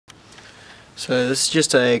So this is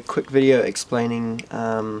just a quick video explaining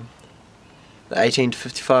the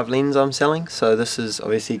 18-55 lens I'm selling. So this is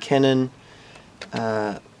obviously Canon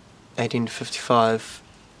 18-55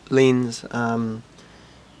 lens.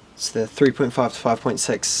 It's the 3.5 to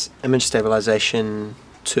 5.6 image stabilization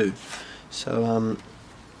 2. So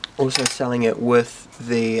also selling it with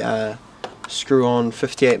the screw-on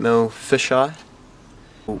 58mm fisheye,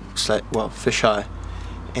 fisheye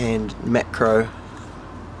and macro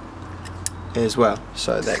as well,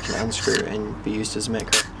 so that can unscrew and be used as a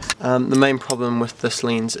macro. The main problem with this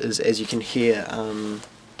lens is, as you can hear,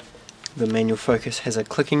 the manual focus has a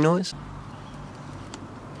clicking noise.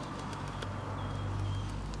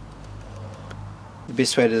 The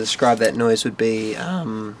best way to describe that noise would be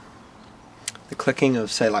the clicking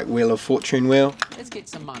of, say, like Wheel of Fortune wheel. Let's get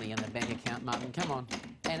some money in the bank account, Martin, come on.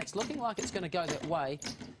 And it's looking like it's going to go that way.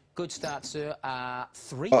 Good start, sir.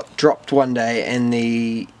 Got dropped one day and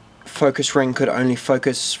the focus ring could only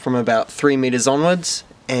focus from about 3 meters onwards,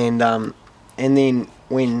 and then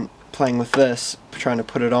when playing with this, trying to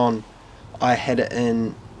put it on, I had it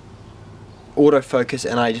in autofocus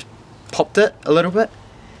and I just popped it a little bit,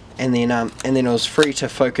 and then it was free to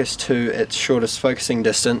focus to its shortest focusing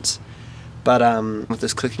distance, but with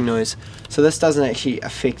this clicking noise. So this doesn't actually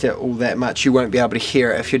affect it all that much. You won't be able to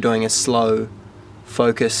hear it if you're doing a slow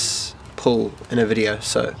focus pull in a video.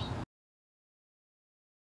 So